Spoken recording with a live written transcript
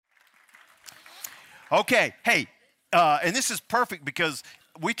Okay, hey, and this is perfect because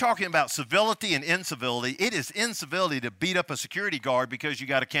we're talking about civility and incivility. It is incivility to beat up a security guard because you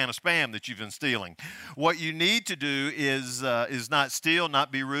got a can of Spam that you've been stealing. What you need to do is not steal,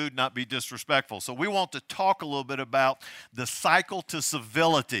 not be rude, not be disrespectful. So we want to talk a little bit about the cycle to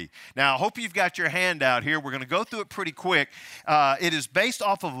civility. Now, I hope you've got your handout here. We're going to go through it pretty quick. It is based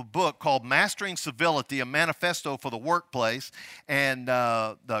off of a book called Mastering Civility, a manifesto for the workplace. And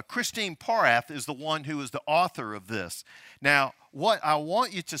Christine Porath is the one who is the author of this. Now, what I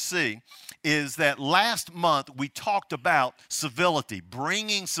want you to see is that last month we talked about civility,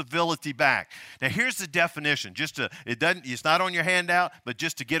 bringing civility back. Now, here's the definition. It's not on your handout, but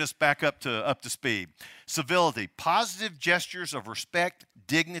just to get us back up to speed. Civility, positive gestures of respect,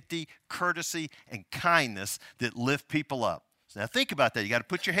 dignity, courtesy, and kindness that lift people up. Now think about that. You got to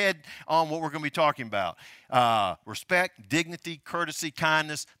put your head on what we're going to be talking about. Respect, dignity, courtesy,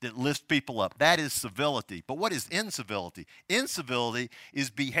 kindness that lifts people up. That is civility. But what is incivility? Incivility is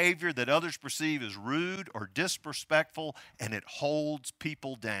behavior that others perceive as rude or disrespectful, and it holds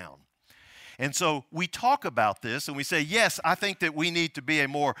people down. And so we talk about this and we say, yes, I think that we need to be a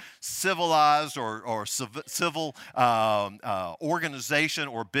more civilized or civil organization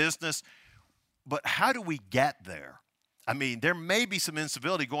or business. But how do we get there? I mean, there may be some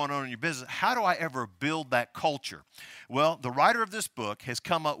incivility going on in your business. How do I ever build that culture? Well, the writer of this book has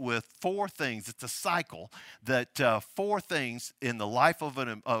come up with 4 things. It's a cycle that 4 things in the life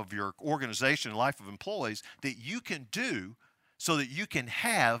of your organization, life of employees, that you can do so that you can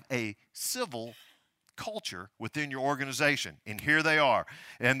have a civil culture within your organization. And here they are.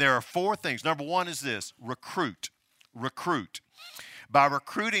 And there are 4 things. Number 1 is this: recruit. Recruit. By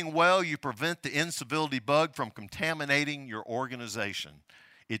recruiting well, you prevent the incivility bug from contaminating your organization.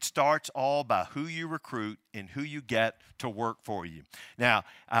 It starts all by who you recruit and who you get to work for you. Now,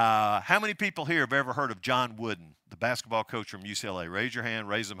 how many people here have ever heard of John Wooden, the basketball coach from UCLA? Raise your hand,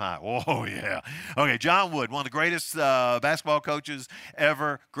 raise them high. Oh, yeah. Okay, John Wooden, one of the greatest basketball coaches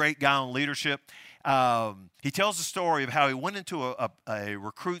ever, great guy on leadership. He tells the story of how he went into a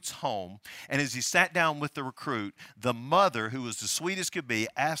recruit's home, and as he sat down with the recruit, the mother, who was the sweetest could be,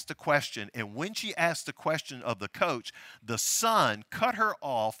 asked a question, and when she asked the question of the coach, the son cut her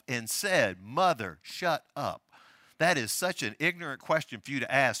off and said, "Mother, shut up. That is such an ignorant question for you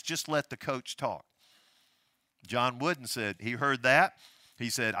to ask. Just let the coach talk." John Wooden said he heard that. He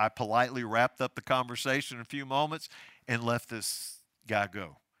said, I politely wrapped up the conversation in a few moments and let this guy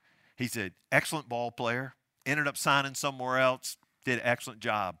go. He said, excellent ball player, ended up signing somewhere else, did an excellent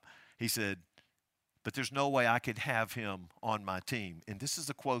job. He said, but there's no way I could have him on my team. And this is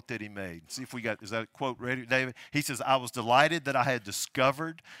a quote that he made. See if is that quote ready, David? He says, I was delighted that I had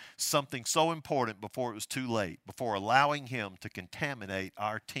discovered something so important before it was too late, before allowing him to contaminate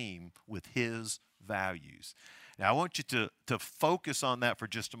our team with his values. Now, I want you to focus on that for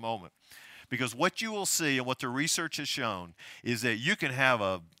just a moment. Because what you will see and what the research has shown is that you can have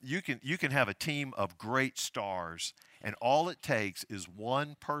a team of great stars, and all it takes is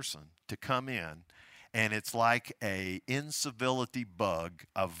one person to come in, and it's like a incivility bug,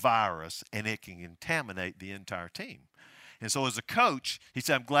 a virus, and it can contaminate the entire team. And so as a coach, he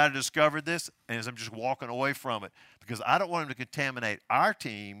said, I'm glad I discovered this, and as I'm just walking away from it, because I don't want him to contaminate our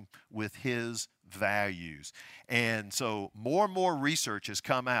team with his values. And so more and more research has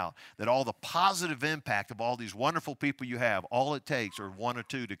come out that all the positive impact of all these wonderful people you have, all it takes are 1 or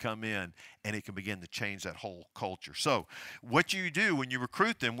 2 to come in, and it can begin to change that whole culture. So what you do when you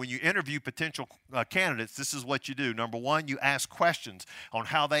recruit them, when you interview potential candidates, this is what you do. Number 1, you ask questions on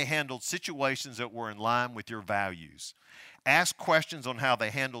how they handled situations that were in line with your values. Ask questions on how they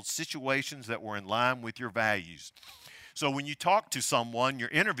handled situations that were in line with your values. So when you talk to someone, you're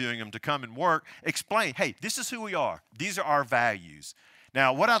interviewing them to come and work, explain, hey, this is who we are. These are our values.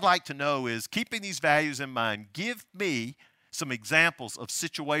 Now, what I'd like to know is, keeping these values in mind, give me some examples of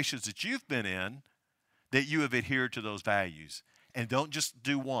situations that you've been in that you have adhered to those values. And don't just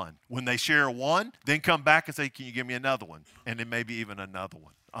do one. When they share one, then come back and say, can you give me another one? And then maybe even another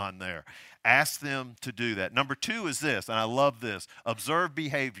one on there. Ask them to do that. Number 2 is this, and I love this: observe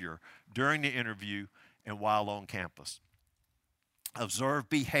behavior during the interview and while on campus. Observe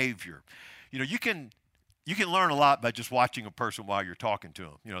behavior. You know, you can learn a lot by just watching a person while you're talking to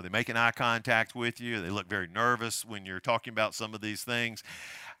them. You know, they're making eye contact with you. They look very nervous when you're talking about some of these things.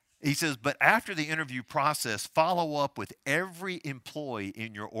 He says, but after the interview process, follow up with every employee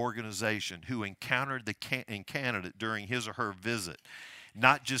in your organization who encountered the candidate during his or her visit.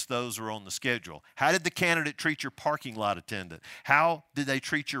 not just those who are on the schedule? How did the candidate treat your parking lot attendant? How did they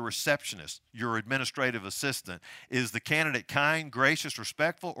treat your receptionist, your administrative assistant? Is the candidate kind, gracious,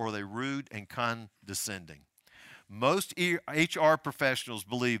 respectful, or are they rude and condescending? Most HR professionals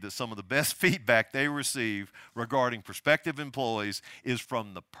believe that some of the best feedback they receive regarding prospective employees is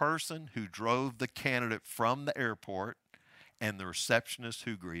from the person who drove the candidate from the airport and the receptionist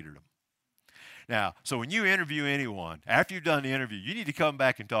who greeted them. Now, so when you interview anyone, after you've done the interview, you need to come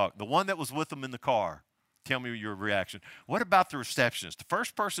back and talk. The one that was with them in the car, tell me your reaction. What about the receptionist? The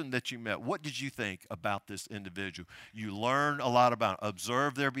first person that you met, what did you think about this individual? You learned a lot about,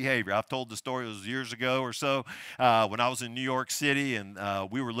 observe their behavior. I've told the story, it was years ago or so, when I was in New York City, and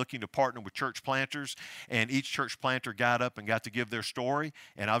we were looking to partner with church planters, and each church planter got up and got to give their story,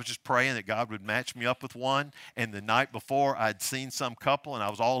 and I was just praying that God would match me up with one, and the night before, I'd seen some couple, and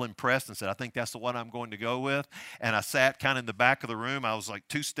I was all impressed and said, I think that's the one I'm going to go with, and I sat kind of in the back of the room. I was like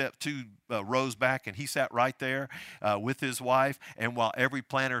two rows back, and he sat right there with his wife. And while every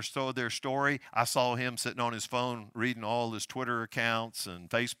planter told their story, I saw him sitting on his phone reading all his Twitter accounts and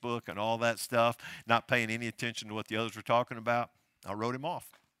Facebook and all that stuff, not paying any attention to what the others were talking about. I wrote him off.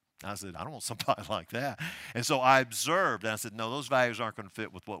 I said, I don't want somebody like that. And so I observed, and I said, no, those values aren't going to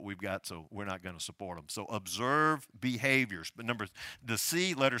fit with what we've got, so we're not going to support them. So observe behaviors. But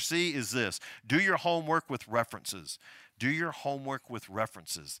letter C is this: do your homework with references. Do your homework with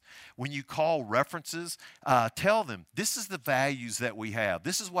references. When you call references, tell them, this is the values that we have.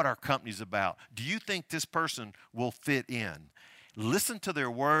 This is what our company's about. Do you think this person will fit in? Listen to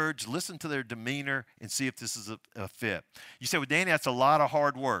their words, listen to their demeanor, and see if this is a fit. You say, well, Danny, that's a lot of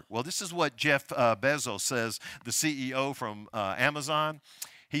hard work. Well, this is what Jeff Bezos says, the CEO from Amazon.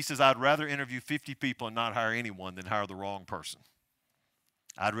 He says, I'd rather interview 50 people and not hire anyone than hire the wrong person.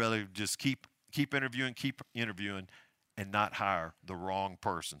 I'd rather just keep interviewing, and not hire the wrong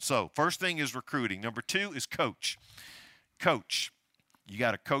person. So first thing is recruiting. Number two is coach. Coach. You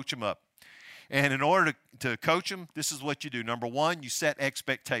got to coach them up. And in order to coach them, this is what you do. Number one, you set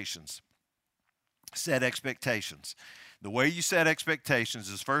expectations. Set expectations. The way you set expectations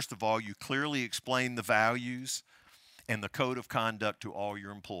is, first of all, you clearly explain the values and the code of conduct to all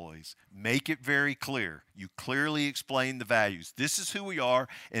your employees. Make it very clear. You clearly explain the values. This is who we are,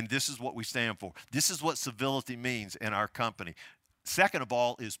 and this is what we stand for. This is what civility means in our company. Second of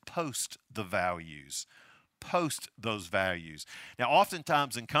all is post the values. Post those values. Now,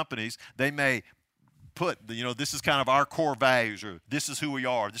 oftentimes in companies, they may put, this is kind of our core values, or this is who we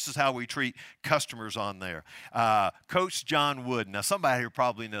are. This is how we treat customers on there. Coach John Wooden. Now, somebody here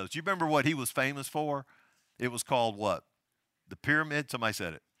probably knows. Do you remember what he was famous for? It was called what? The pyramid? Somebody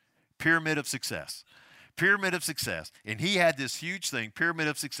said it. Pyramid of success. Pyramid of success. And he had this huge thing, pyramid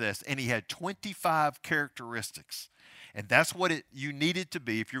of success, and he had 25 characteristics. And that's what you needed to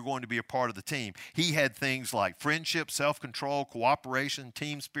be if you're going to be a part of the team. He had things like friendship, self-control, cooperation,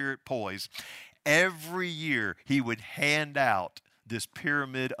 team spirit, poise. Every year he would hand out this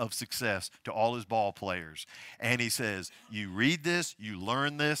pyramid of success to all his ball players. And he says, you read this, you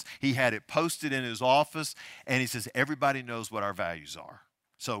learn this. He had it posted in his office, and he says, everybody knows what our values are.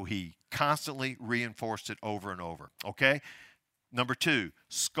 So he constantly reinforced it over and over, okay? Number two,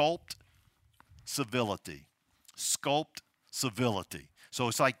 sculpt civility. Sculpt civility. So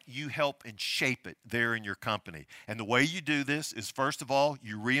it's like you help and shape it there in your company. And the way you do this is, first of all,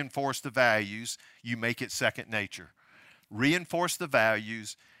 you reinforce the values, you make it second nature. Reinforce the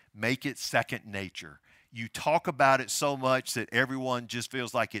values, make it second nature. You talk about it so much that everyone just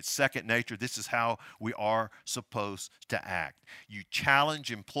feels like it's second nature. This is how we are supposed to act. You challenge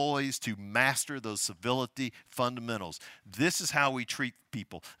employees to master those civility fundamentals. This is how we treat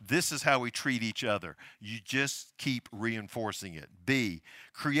people. This is how we treat each other. You just keep reinforcing it. B,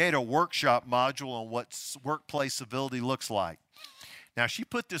 create a workshop module on what workplace civility looks like. Now, she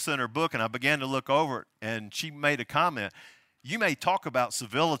put this in her book, and I began to look over it, and she made a comment. You may talk about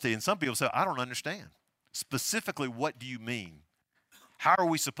civility, and some people say, I don't understand. Specifically, what do you mean? How are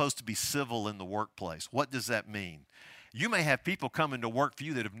we supposed to be civil in the workplace? What does that mean? You may have people coming to work for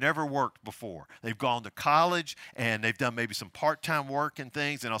you that have never worked before. They've gone to college, and they've done maybe some part-time work and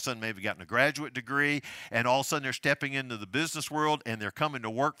things, and all of a sudden maybe gotten a graduate degree, and all of a sudden they're stepping into the business world, and they're coming to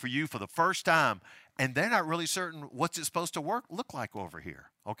work for you for the first time, and they're not really certain what's it supposed to look like over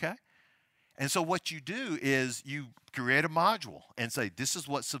here, okay? And so what you do is you create a module and say, this is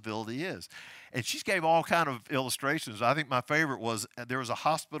what civility is. And she gave all kind of illustrations. I think my favorite was there was a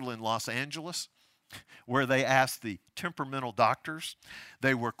hospital in Los Angeles where they asked the temperamental doctors,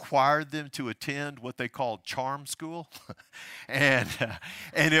 they required them to attend what they called charm school. and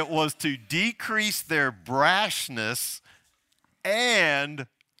it was to decrease their brashness and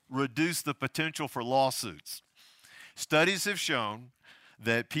reduce the potential for lawsuits. Studies have shown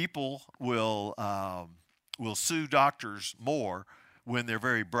that people will sue doctors more when they're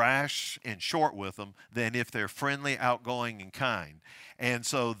very brash and short with them than if they're friendly, outgoing, and kind. And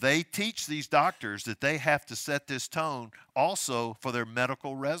so they teach these doctors that they have to set this tone also for their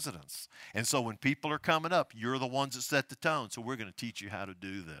medical residents. And so when people are coming up, you're the ones that set the tone. So we're going to teach you how to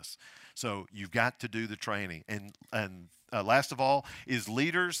do this. So you've got to do the training. And last of all is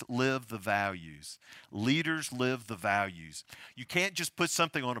leaders live the values. Leaders live the values. You can't just put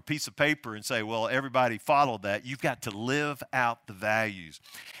something on a piece of paper and say, well, everybody followed that. You've got to live out the values.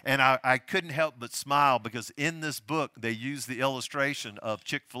 And I couldn't help but smile because in this book, they use the illustration of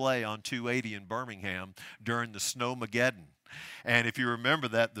Chick-fil-A on 280 in Birmingham during the Snowmageddon. And if you remember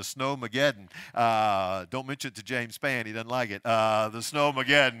that, the Snowmageddon, don't mention it to James Spann, he doesn't like it. The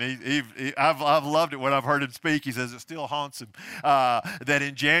Snowmageddon, I've loved it when I've heard him speak. He says it still haunts him. That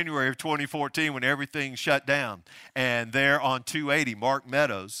in January of 2014, when everything shut down, and there on 280, Mark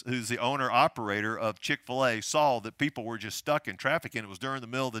Meadows, who's the owner-operator of Chick-fil-A, saw that people were just stuck in traffic, and it was during the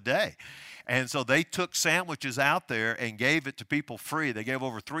middle of the day. And so they took sandwiches out there and gave it to people free. They gave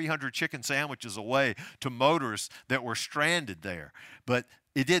over 300 chicken sandwiches away to motorists that were stranded there. But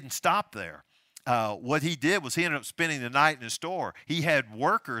it didn't stop there. What he did was he ended up spending the night in his store. He had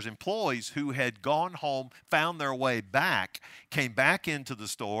workers, employees who had gone home, found their way back, came back into the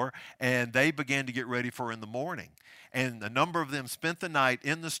store, and they began to get ready for in the morning. And a number of them spent the night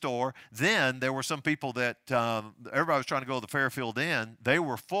in the store. Then there were some people that everybody was trying to go to the Fairfield Inn. They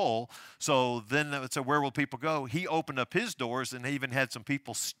were full. So then it said, where will people go? He opened up his doors and he even had some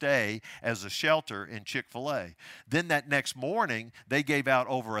people stay as a shelter in Chick-fil-A. Then that next morning, they gave out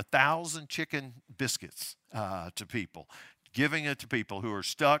over 1,000 chicken biscuits to people, giving it to people who are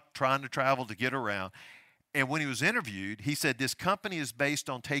stuck, trying to travel to get around. And when he was interviewed, he said, this company is based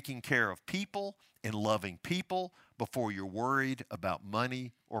on taking care of people and loving people before you're worried about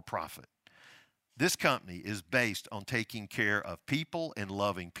money or profit. This company is based on taking care of people and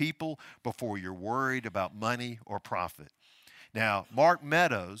loving people before you're worried about money or profit. Now, Mark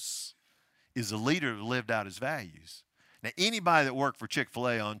Meadows is a leader who lived out his values. Now, anybody that worked for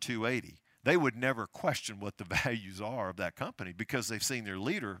Chick-fil-A on 280, they would never question what the values are of that company because they've seen their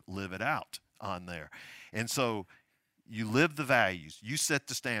leader live it out on there. And so you live the values. You set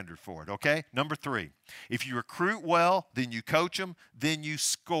the standard for it, okay? Number 3, if you recruit well, then you coach them, then you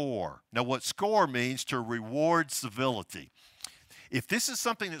score. Now, what score means to reward civility. If this is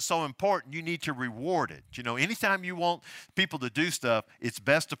something that's so important, you need to reward it. You know, anytime you want people to do stuff, it's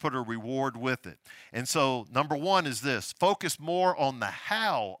best to put a reward with it. And so, number 1 is this: focus more on the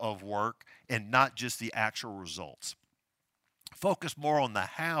how of work and not just the actual results. Focus more on the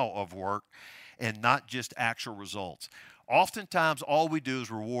how of work and not just actual results. Oftentimes, all we do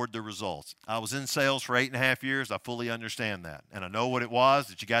is reward the results. I was in sales for 8.5 years. I fully understand that. And I know what it was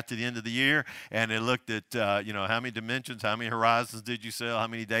that you got to the end of the year and it looked at, how many dimensions, how many horizons did you sell, how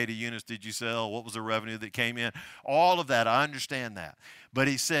many data units did you sell, what was the revenue that came in. All of that, I understand that. But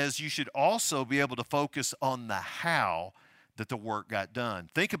he says you should also be able to focus on the how that the work got done.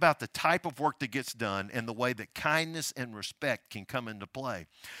 Think about the type of work that gets done and the way that kindness and respect can come into play.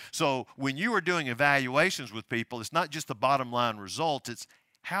 So when you are doing evaluations with people, it's not just the bottom line results, it's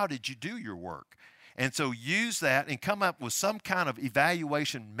how did you do your work? And so use that and come up with some kind of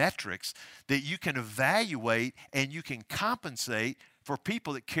evaluation metrics that you can evaluate and you can compensate for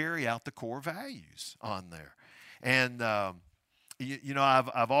people that carry out the core values on there. And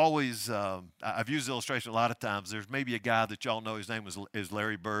I've always I've used the illustration a lot of times. There's maybe a guy that y'all know. His name is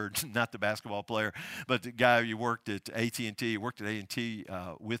Larry Bird, not the basketball player, but the guy who worked at AT&T. He worked at AT&T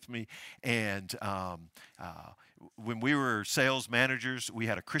with me, and when we were sales managers, we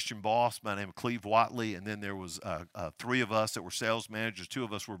had a Christian boss by the name of Cleve Watley, and then there was 3 of us that were sales managers. 2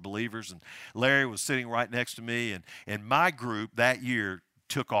 of us were believers, and Larry was sitting right next to me, and my group that year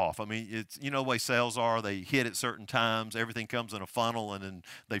took off. I mean, it's, the way sales are, they hit at certain times, everything comes in a funnel and then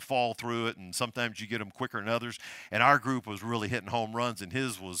they fall through it, and sometimes you get them quicker than others. And our group was really hitting home runs and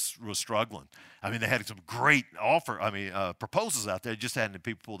his was struggling. I mean, they had some great proposals out there, just hadn't had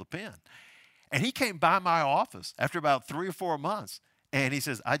people pull the pin. And he came by my office after about 3 or 4 months and he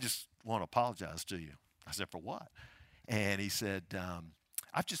says, I just want to apologize to you. I said, for what? And he said,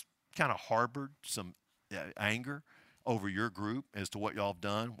 I've just kind of harbored some anger over your group as to what y'all have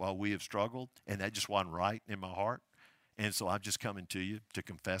done while we have struggled, and that just wasn't right in my heart. And so I'm just coming to you to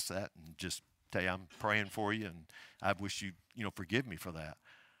confess that and just tell you I'm praying for you, and I wish you, forgive me for that.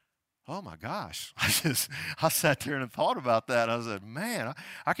 oh my gosh. I sat there and thought about that. I said, man,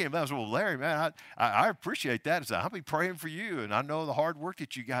 I can't imagine. Well, Larry, man, I appreciate that. I said, I'll be praying for you, and I know the hard work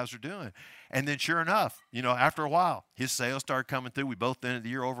that you guys are doing. And then sure enough, after a while, his sales started coming through. We both ended the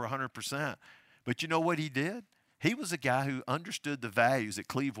year over 100%. But you know what he did? He was a guy who understood the values that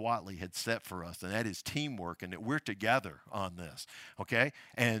Cleve Watley had set for us, and that is teamwork, and that we're together on this, okay?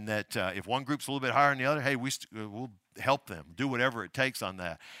 And that if one group's a little bit higher than the other, hey, we'll help them, do whatever it takes on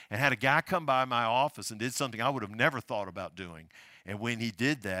that. And had a guy come by my office and did something I would have never thought about doing. And when he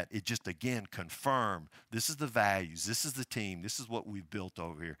did that, it just, again, confirmed this is the values, this is the team, this is what we've built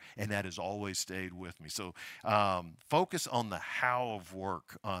over here. And that has always stayed with me. So focus on the how of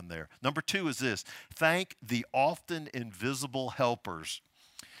work on there. Number 2 is this: thank the often invisible helpers.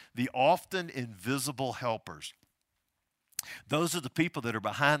 The often invisible helpers. Those are the people that are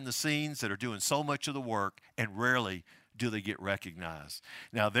behind the scenes that are doing so much of the work, and rarely do they get recognized.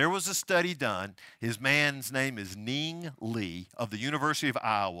 Now, there was a study done. His man's name is Ning Lee of the University of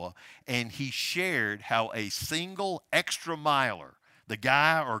Iowa, and he shared how a single extra miler, the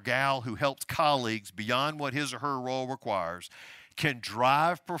guy or gal who helps colleagues beyond what his or her role requires, can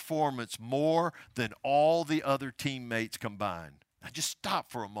drive performance more than all the other teammates combined. Now, just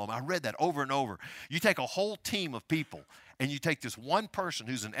stop for a moment. I read that over and over. You take a whole team of people, and you take this one person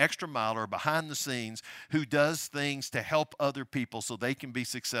who's an extra miler behind the scenes who does things to help other people so they can be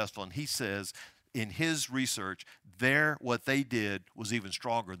successful. And he says in his research, what they did was even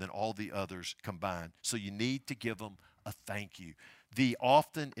stronger than all the others combined. So you need to give them a thank you. The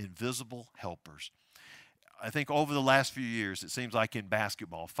often invisible helpers. I think over the last few years, it seems like in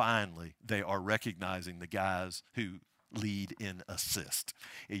basketball, finally, they are recognizing the guys who lead in assist.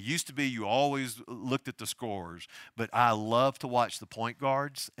 It used to be you always looked at the scorers, but I love to watch the point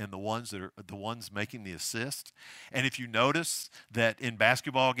guards and the ones that are the ones making the assist. And if you notice that in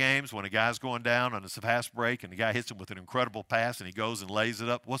basketball games, when a guy's going down on a fast break and the guy hits him with an incredible pass and he goes and lays it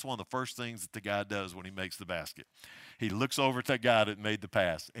up, what's one of the first things that the guy does when he makes the basket? He looks over at that guy that made the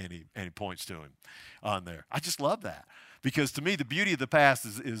pass and he points to him on there. I just love that. Because to me, the beauty of the pass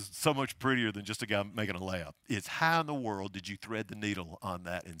is so much prettier than just a guy making a layup. It's how in the world did you thread the needle on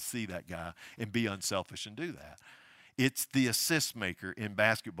that and see that guy and be unselfish and do that? It's the assist maker in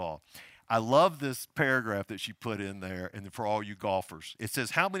basketball. I love this paragraph that she put in there, and for all you golfers. It says,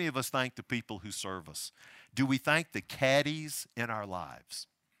 how many of us thank the people who serve us? Do we thank the caddies in our lives?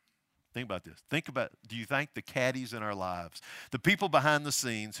 Think about this. Do you thank the caddies in our lives? The people behind the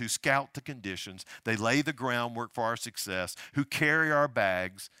scenes who scout the conditions, they lay the groundwork for our success, who carry our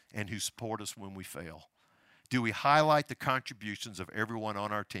bags, and who support us when we fail. Do we highlight the contributions of everyone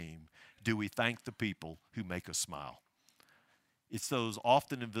on our team? Do we thank the people who make us smile? It's those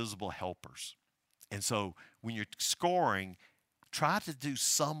often invisible helpers. And so when you're scoring, try to do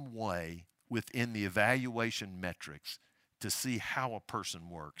some way within the evaluation metrics to see how a person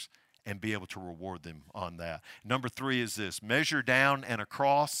works and be able to reward them on that. Number 3 is this: measure down and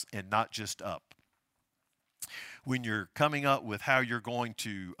across and not just up. When you're coming up with how you're going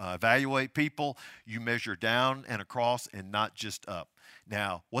to evaluate people, you measure down and across and not just up.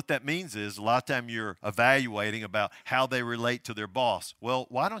 Now, what that means is a lot of time you're evaluating about how they relate to their boss. Well,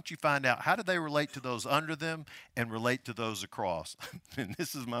 why don't you find out how do they relate to those under them and relate to those across? And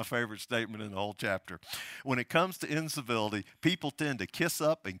this is my favorite statement in the whole chapter. When it comes to incivility, people tend to kiss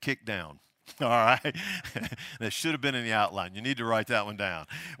up and kick down. All right? That should have been in the outline. You need to write that one down.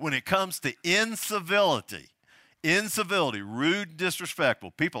 When it comes to incivility, rude,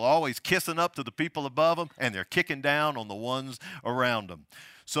 disrespectful. People always kissing up to the people above them, and they're kicking down on the ones around them.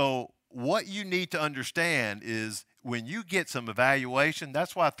 So what you need to understand is when you get some evaluation,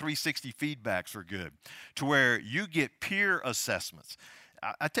 that's why 360 feedbacks are good, to where you get peer assessments.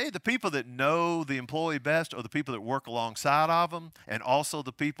 I tell you, the people that know the employee best are the people that work alongside of them, and also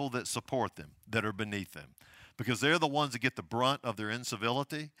the people that support them, that are beneath them. Because they're the ones that get the brunt of their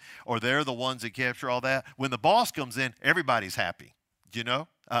incivility, or they're the ones that capture all that. When the boss comes in, everybody's happy, you know?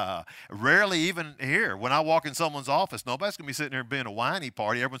 Rarely even here. When I walk in someone's office, nobody's going to be sitting there being a whiny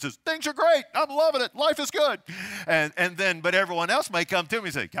party. Everyone says, things are great. I'm loving it. Life is good. But everyone else may come to me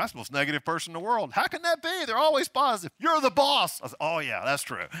and say, gosh, the most negative person in the world. How can that be? They're always positive. You're the boss. I say, oh, yeah, that's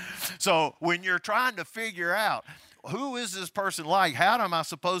true. So when you're trying to figure out who is this person like, how am I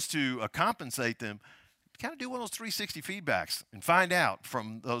supposed to compensate them, kind of do one of those 360 feedbacks and find out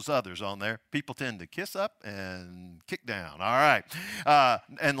from those others on there. People tend to kiss up and kick down. All right.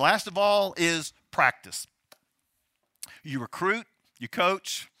 And last of all is practice. You recruit, you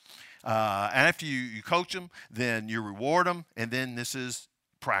coach, and after you coach them, then you reward them, and then this is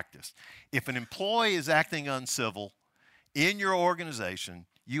practice. If an employee is acting uncivil in your organization,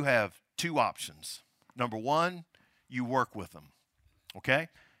 you have two options. Number one, you work with them, okay?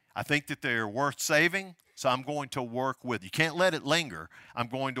 I think that they're worth saving, so I'm going to work with. You can't let it linger. I'm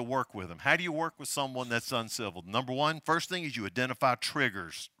going to work with them. How do you work with someone that's uncivil? Number one, first thing is you identify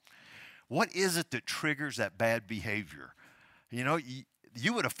triggers. What is it that triggers that bad behavior? You know,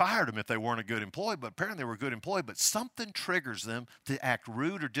 you would have fired them if they weren't a good employee, but apparently they were a good employee, but something triggers them to act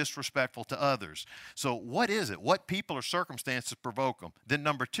rude or disrespectful to others. So what is it? What people or circumstances provoke them? Then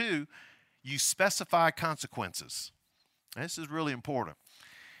number two, you specify consequences. This is really important.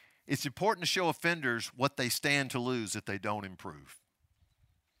 It's important to show offenders what they stand to lose if they don't improve.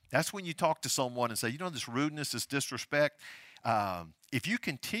 That's when you talk to someone and say, you know, this rudeness, this disrespect, if you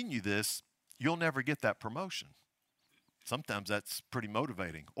continue this, you'll never get that promotion. Sometimes that's pretty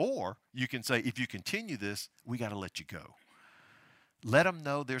motivating. Or you can say, if you continue this, we got to let you go. Let them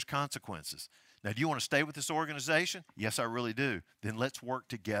know there's consequences. Now, do you want to stay with this organization? Yes, I really do. Then let's work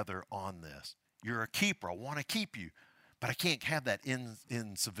together on this. You're a keeper. I want to keep you. But I can't have that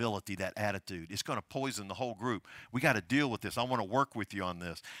incivility, that attitude. It's going to poison the whole group. We got to deal with this. I want to work with you on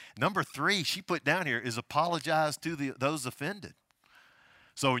this. Number three, she put down here, is apologize to those offended.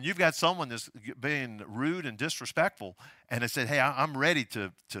 So when you've got someone that's being rude and disrespectful, and they said, hey, I'm ready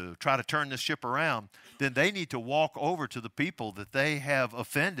to try to turn this ship around, then they need to walk over to the people that they have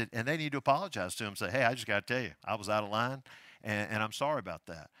offended, and they need to apologize to them and say, hey, I just got to tell you, I was out of line, and I'm sorry about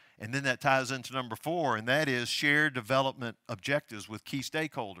that. And then that ties into number four, and that is shared development objectives with key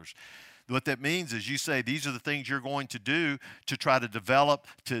stakeholders. What that means is you say these are the things you're going to do to try to develop,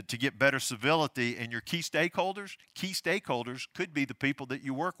 to get better civility, and your key stakeholders could be the people that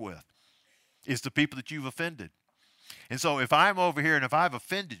you work with. It's the people that you've offended. And so if I'm over here and if I've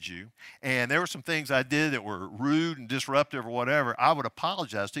offended you and there were some things I did that were rude and disruptive or whatever, I would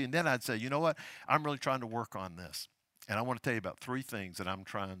apologize to you, and then I'd say, you know what, I'm really trying to work on this. And I want to tell you about three things that I'm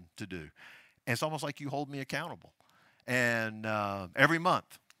trying to do. And it's almost like you hold me accountable. And every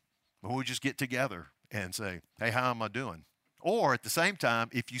month, we'll just get together and say, hey, how am I doing? Or at the same time,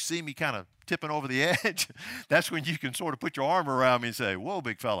 if you see me kind of tipping over the edge, that's when you can sort of put your arm around me and say, whoa,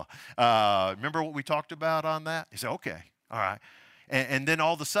 big fella. Remember what we talked about on that? You say, okay, all right. And then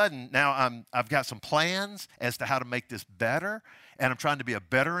all of a sudden, now I've got some plans as to how to make this better, and I'm trying to be a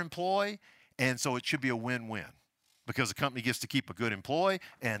better employee, and so it should be a win-win. Because the company gets to keep a good employee,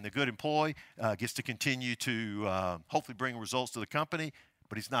 and the good employee gets to continue to hopefully bring results to the company,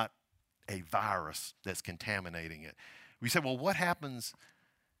 but he's not a virus that's contaminating it. We say, well, what happens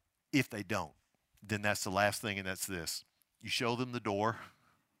if they don't? Then that's the last thing, and that's this. You show them the door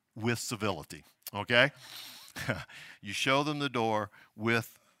with civility, okay? You show them the door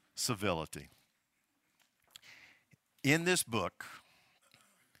with civility. In this book,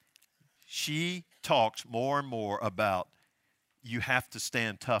 she talks more and more about you have to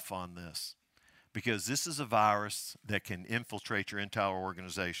stand tough on this because this is a virus that can infiltrate your entire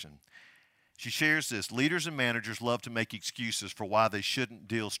organization. She shares this. Leaders and managers love to make excuses for why they shouldn't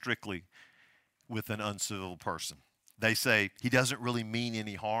deal strictly with an uncivil person. They say, he doesn't really mean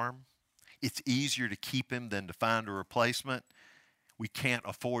any harm. It's easier to keep him than to find a replacement. We can't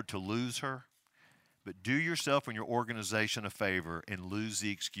afford to lose her. But do yourself and your organization a favor and lose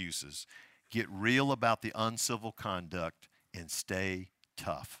the excuses. Get real about the uncivil conduct and stay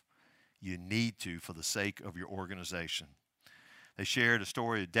tough. You need to for the sake of your organization. They shared a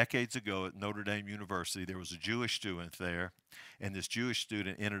story decades ago at Notre Dame University. There was a Jewish student there, and this Jewish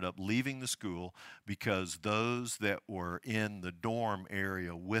student ended up leaving the school because those that were in the dorm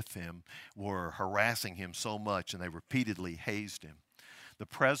area with him were harassing him so much, and they repeatedly hazed him. The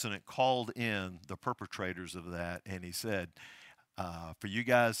president called in the perpetrators of that, and he said, for you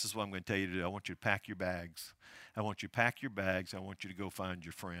guys, this is what I'm going to tell you to do. I want you to pack your bags. I want you to pack your bags. I want you to go find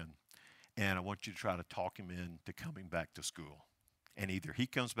your friend. And I want you to try to talk him into coming back to school. And either he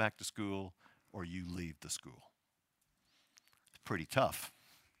comes back to school or you leave the school. It's pretty tough.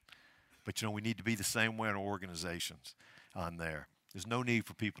 But, you know, we need to be the same way in our organizations on there. There's no need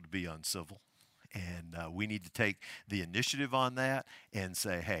for people to be uncivil. And we need to take the initiative on that and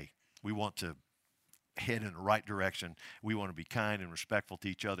say, hey, we want to head in the right direction. We want to be kind and respectful to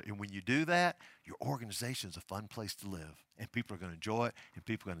each other. And when you do that, your organization is a fun place to live. And people are going to enjoy it, and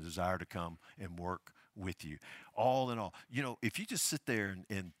people are going to desire to come and work with you. All in all, you know, if you just sit there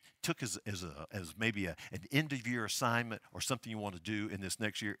and took as maybe an end-of-year assignment or something you want to do in this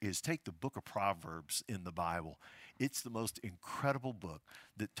next year is take the book of Proverbs in the Bible. It's the most incredible book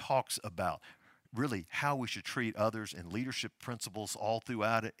that talks about really how we should treat others and leadership principles all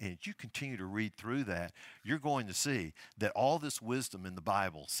throughout it. And as you continue to read through that, you're going to see that all this wisdom in the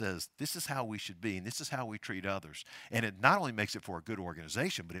Bible says this is how we should be and this is how we treat others. And it not only makes it for a good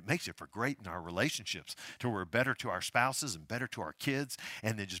organization, but it makes it for great in our relationships, to where we're better to our spouses and better to our kids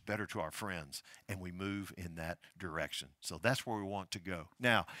and then just better to our friends. And we move in that direction. So that's where we want to go.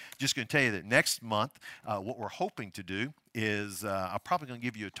 Now, just going to tell you that next month, what we're hoping to do is I'm probably going to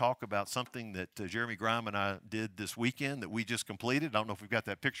give you a talk about something that Jeremy Grime and I did this weekend that we just completed. I don't know if we've got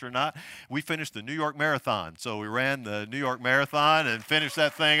that picture or not. We finished the New York Marathon. So we ran the New York Marathon and finished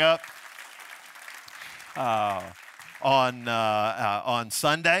that thing up on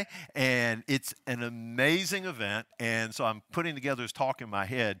Sunday, and it's an amazing event. And so I'm putting together this talk in my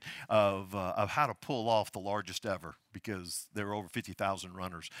head of how to pull off the largest ever, because there were over 50,000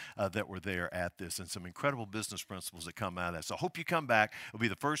 runners that were there at this, and some incredible business principles that come out of that. So I hope you come back. It'll be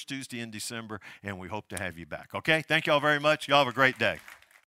the first Tuesday in December, and we hope to have you back. Okay? Thank you all very much. Y'all have a great day.